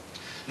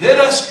 let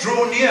us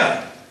draw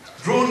near."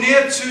 Draw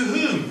near to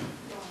whom?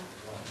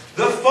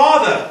 The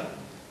Father.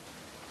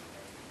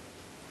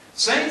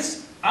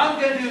 Saints,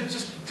 I'm going to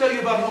just tell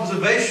you about an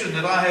observation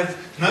that I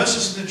have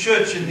noticed in the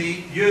church in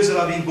the years that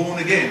I've been born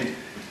again.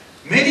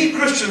 Many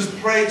Christians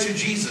pray to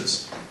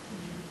Jesus.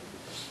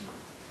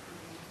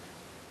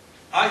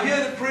 I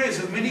hear the prayers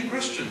of many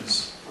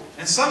Christians,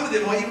 and some of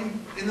them are even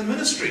in the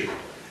ministry,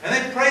 and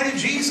they pray to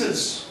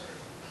Jesus.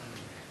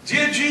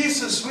 Dear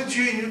Jesus, would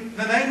you, in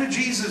the name of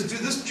Jesus, do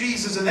this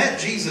Jesus and that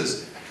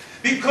Jesus?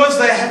 Because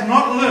they have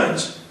not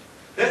learned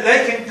that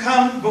they can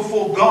come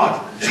before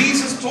God.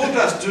 Jesus taught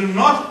us, do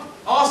not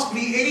ask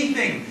me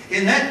anything.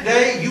 In that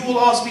day you will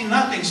ask me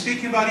nothing,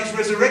 speaking about His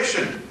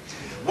resurrection.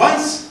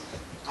 Once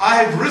I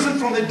have risen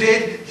from the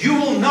dead, you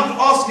will not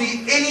ask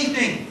me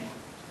anything.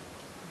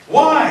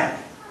 Why?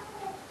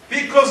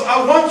 Because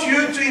I want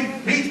you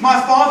to meet my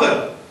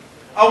Father.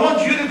 I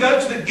want you to go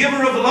to the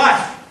giver of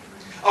life.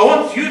 I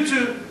want you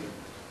to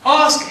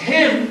ask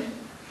Him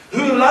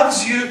who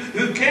loves you,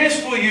 who cares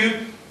for you,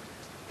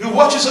 who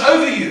watches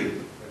over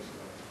you.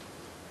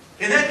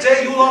 In that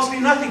day you will ask me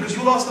nothing, because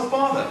you will ask the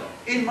Father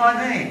in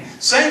my name.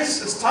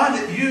 Saints, it's time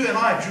that you and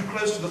I drew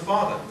close to the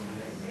Father.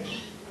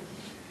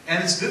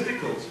 And it's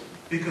difficult,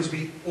 because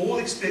we all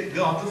expect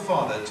God the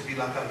Father to be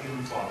like our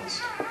human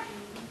fathers.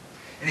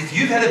 And if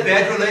you've had a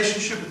bad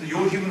relationship with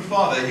your human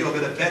father, you're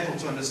going to battle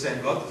to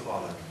understand God the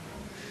Father.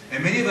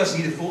 And many of us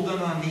need to fall down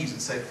on our knees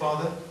and say,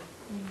 Father,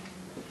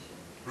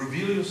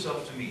 reveal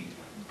yourself to me.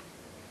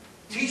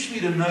 Teach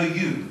me to know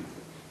you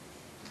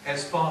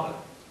as Father.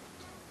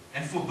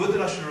 And forbid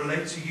that I should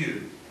relate to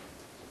you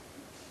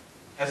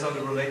as I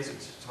related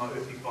to my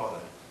earthly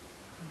father.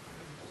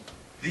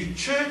 The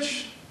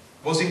church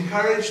was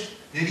encouraged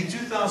nearly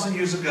 2,000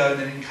 years ago,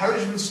 and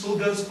encouragement still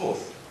goes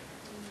forth.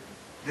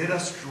 Let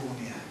us draw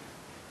near.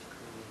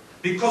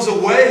 Because a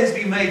way has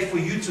been made for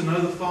you to know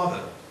the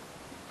Father,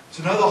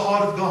 to know the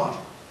heart of God.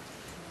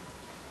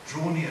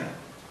 Draw near.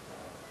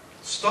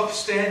 Stop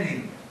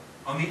standing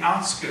on the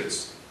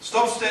outskirts.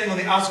 Stop standing on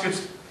the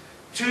outskirts,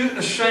 too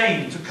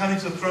ashamed to come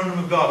into the throne room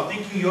of God,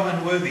 thinking you're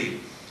unworthy.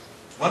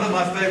 One of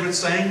my favorite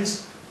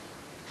sayings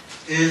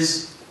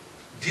is,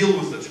 deal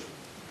with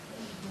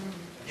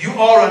it. You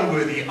are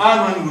unworthy.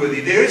 I'm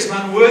unworthy. There is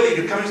none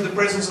worthy to come into the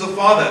presence of the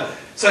Father.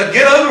 So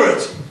get over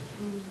it.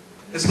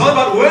 It's not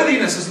about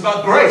worthiness, it's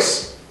about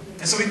grace.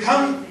 And so we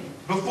come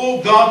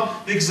before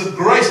God because of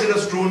grace. Let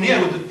us draw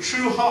near with a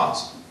true heart,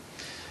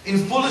 in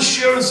full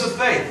assurance of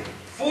faith,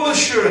 full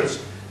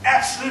assurance,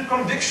 absolute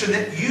conviction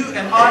that you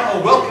and I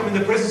are welcome in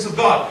the presence of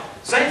God.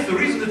 Saints, the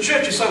reason the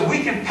church is so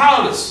weak and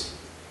powerless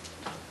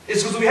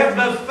is because we have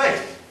no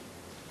faith.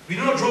 We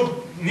do not draw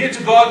near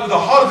to God with a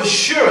heart of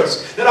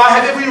assurance that I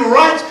have every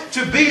right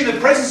to be in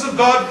the presence of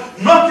God,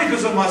 not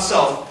because of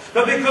myself,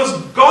 but because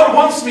God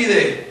wants me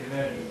there.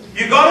 Amen.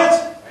 You got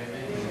it?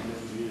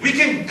 Amen. We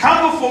can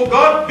come before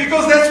God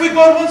because that's where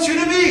God wants you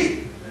to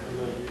be.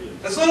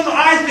 It's not an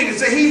I thing,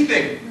 it's a He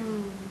thing.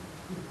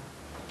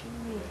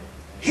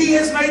 He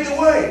has made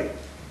the way.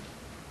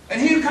 And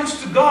he who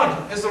comes to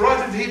God, as the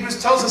writer of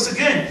Hebrews tells us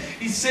again,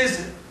 he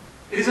says,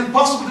 it is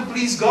impossible to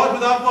please God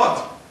without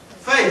what?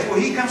 Faith. For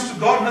he comes to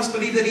God must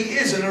believe that He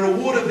is, and a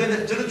reward of them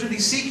that diligently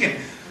seek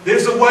Him.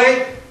 There's a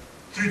way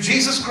through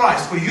Jesus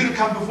Christ for you to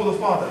come before the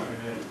Father.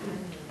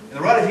 And the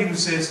writer of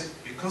Hebrews says,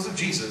 because of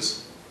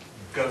Jesus,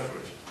 go for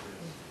it.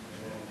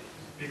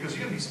 Because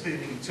you're going to be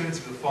spending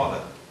eternity with the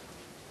Father.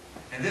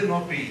 And there'll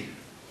not be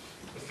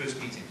the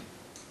first meeting.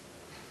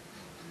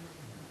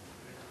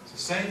 So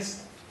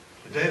saints,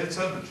 the Day of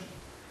Atonement,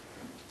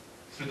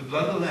 through the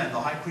blood of the Lamb, the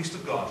high priest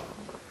of God,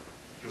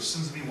 your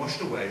sins have been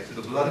washed away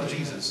through the blood of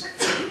Jesus.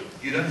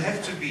 You don't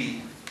have to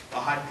be a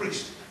high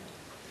priest.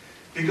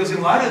 Because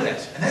in light of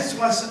that, and that's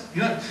why,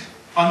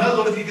 I know a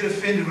lot of you get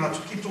offended when I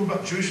keep talking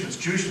about Jewishness,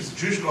 the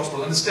Jewish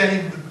gospel,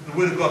 understanding the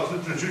Word of God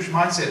through a Jewish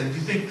mindset, and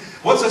you think,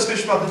 what's so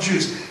special about the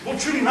Jews? Well,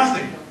 truly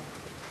nothing.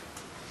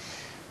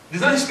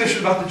 There's nothing special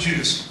about the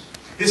Jews.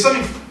 There's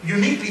something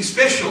uniquely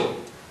special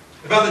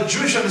about the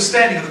Jewish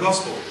understanding of the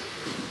gospel.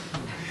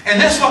 And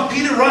that's what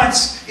Peter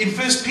writes in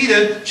 1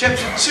 Peter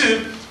chapter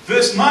 2,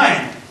 verse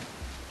 9.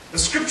 The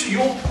scripture you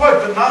all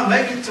quote, but now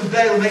make it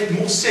today will make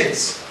more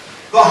sense.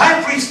 The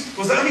high priest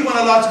was the only one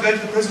allowed to go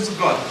into the presence of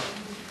God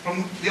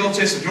from the Old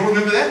Testament. Do you all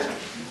remember that?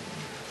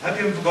 I hope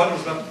you haven't forgotten. It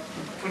was about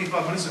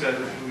 25 minutes ago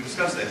that we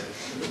discussed that.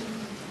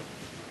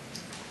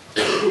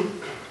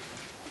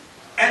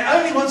 And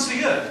only once a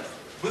year,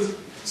 with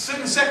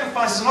certain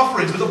sacrifices and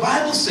offerings. But the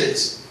Bible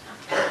says,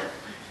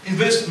 in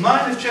verse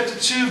 9 of chapter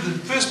 2 of the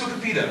first book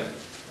of Peter,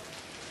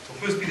 or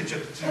 1 Peter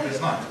chapter 2, verse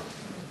 9,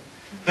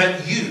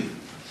 that you,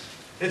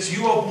 that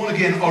you are born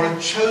again, are a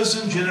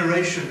chosen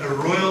generation, a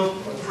royal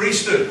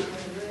priesthood.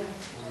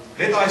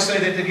 Let I say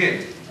that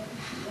again.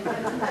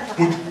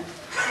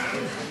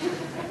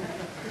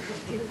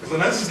 Because I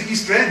know this is the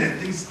East Rand and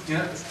things,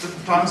 it's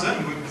different time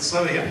zone, we're a bit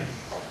slower here.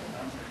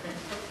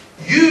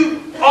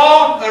 You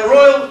are a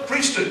royal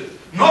priesthood.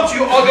 Not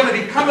you are going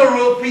to become a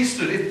royal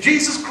priesthood. If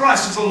Jesus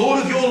Christ is the Lord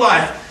of your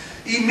life,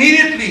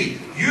 immediately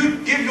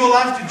you give your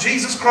life to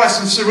Jesus Christ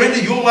and surrender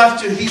your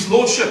life to His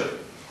Lordship.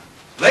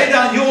 Lay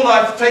down your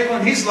life to take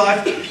on His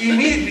life.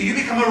 Immediately you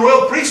become a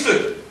royal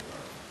priesthood.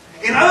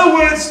 In other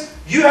words,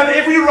 You have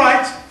every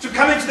right to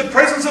come into the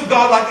presence of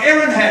God like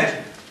Aaron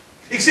had.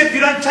 Except you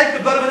don't take the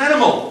blood of an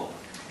animal.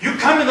 You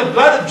come in the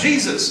blood of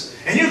Jesus.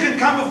 And you can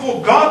come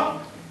before God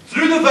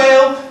through the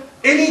veil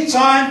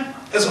anytime,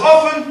 as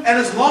often and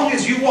as long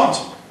as you want.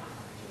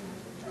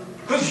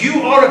 Because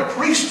you are a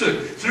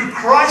priesthood. Through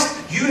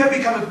Christ, you have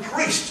become a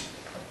priest.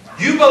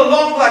 You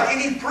belong like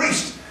any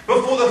priest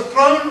before the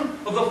throne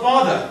of the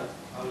Father.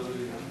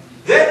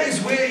 That is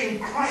where in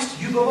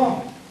Christ you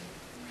belong.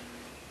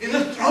 In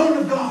the throne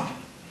of God.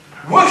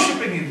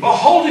 Worshipping Him,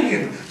 beholding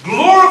Him,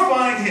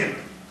 glorifying Him,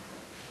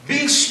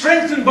 being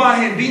strengthened by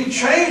Him, being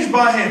changed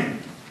by Him.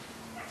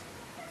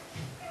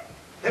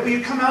 That when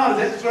you come out of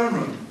that throne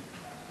room,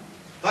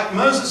 like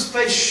Moses'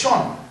 face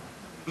shone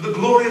with the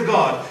glory of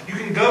God, you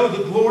can go with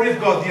the glory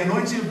of God, the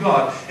anointing of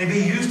God, and be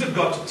used of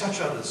God to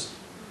touch others.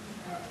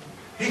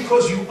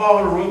 Because you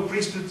are a royal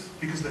priesthood,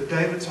 because of the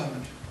Day of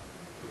Atonement.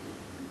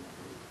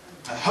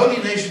 A holy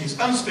nation, His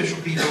own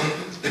special people,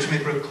 that you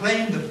may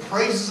proclaim the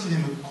praises of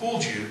Him who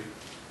called you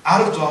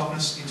out of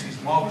darkness into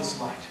His marvelous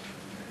light.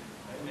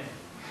 Amen.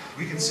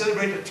 We can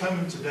celebrate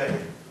atonement today.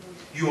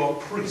 You are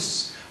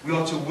priests. We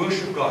are to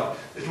worship God.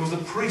 It was the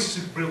priests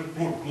who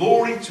brought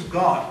glory to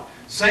God.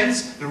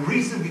 Saints, the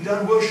reason we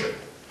don't worship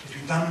is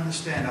we don't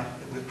understand that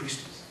we're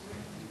priests.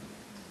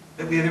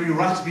 That we have every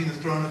right to be in the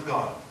throne of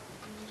God.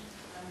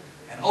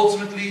 And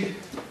ultimately,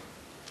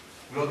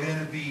 we are going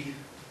to be,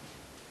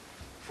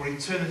 for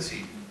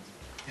eternity,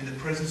 in the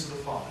presence of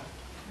the Father.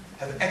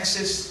 Have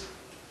access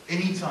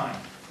anytime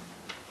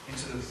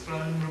into the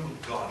throne room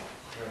of God.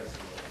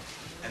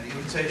 And the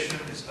invitation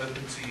is open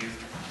to you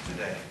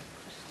today.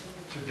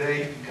 Today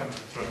you can come to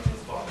the throne of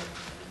the Father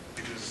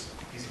because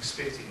He's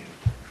expecting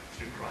you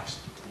through Christ.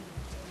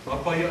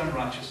 Not by your own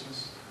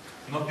righteousness,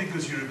 not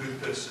because you're a good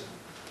person.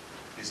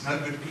 There's no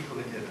good people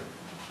in heaven.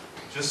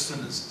 Just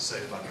sinners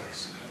saved by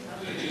grace.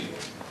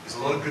 There's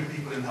a lot of good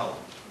people in hell,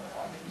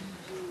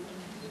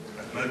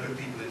 but no good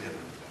people in heaven.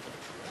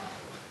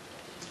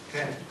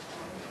 Okay?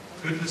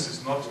 Goodness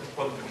is not a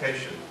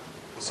qualification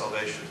for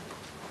salvation.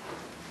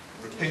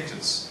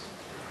 Repentance,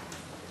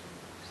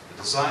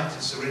 the desire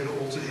to surrender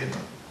all to Him,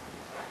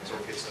 is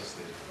what gets us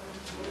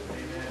there.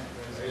 Amen.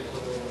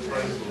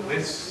 Praise the Lord.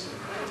 Let's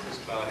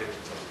bow our heads.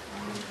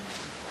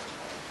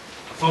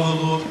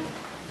 Father, Lord,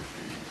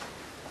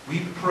 we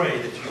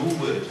pray that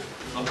your word,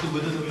 not the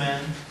word of the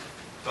man,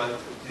 but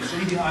if there's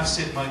anything I've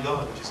said, my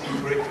God, which is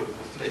incorrect with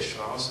the flesh,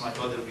 I ask, my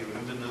God, that it will be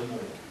remembered no more.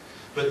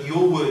 But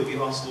your word, we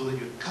ask, Lord, that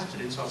you cut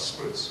it into our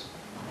spirits.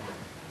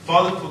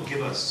 Father,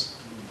 forgive us,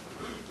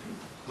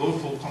 Lord,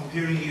 for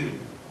comparing you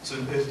to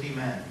an earthly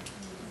man,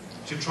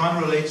 to try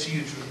and relate to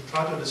you, to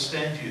try to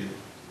understand you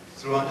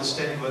through our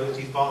understanding of our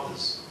earthly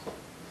fathers.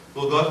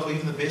 Lord God, for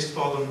even the best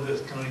father on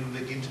earth cannot even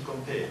begin to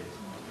compare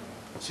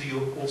to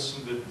your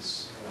awesome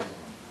goodness.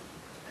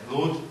 And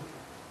Lord,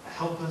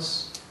 help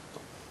us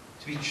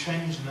to be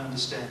changed in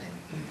understanding.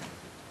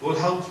 Lord,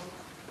 help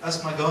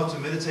us, my God, to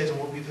meditate on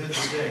what we've heard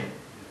today,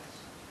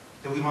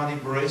 that we might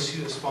embrace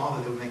you as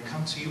Father, that we may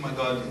come to you, my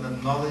God, in the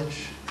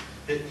knowledge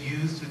that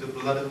you, through the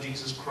blood of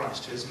Jesus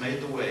Christ, has made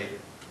the way,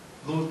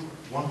 Lord,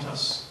 want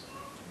us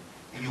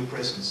in your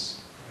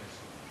presence.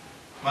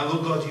 My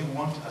Lord God, you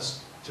want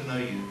us to know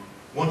you,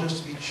 want us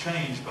to be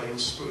changed by your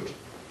Spirit.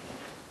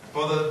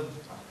 Father,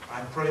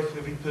 I pray for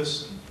every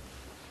person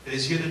that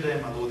is here today,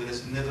 my Lord, that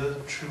has never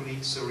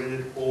truly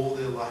surrendered all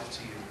their life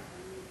to you.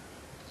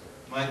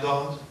 My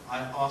God, I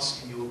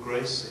ask in your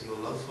grace and your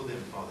love for them,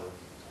 Father,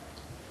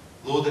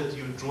 Lord, that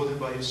you would draw them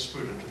by your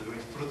Spirit to the very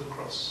foot of the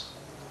cross,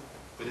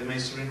 where they may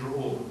surrender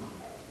all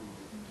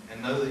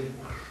and know the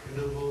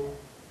incredible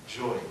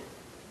joy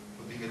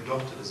of being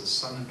adopted as a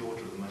son and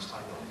daughter of the Most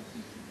High God.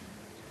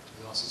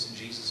 We ask this in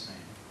Jesus'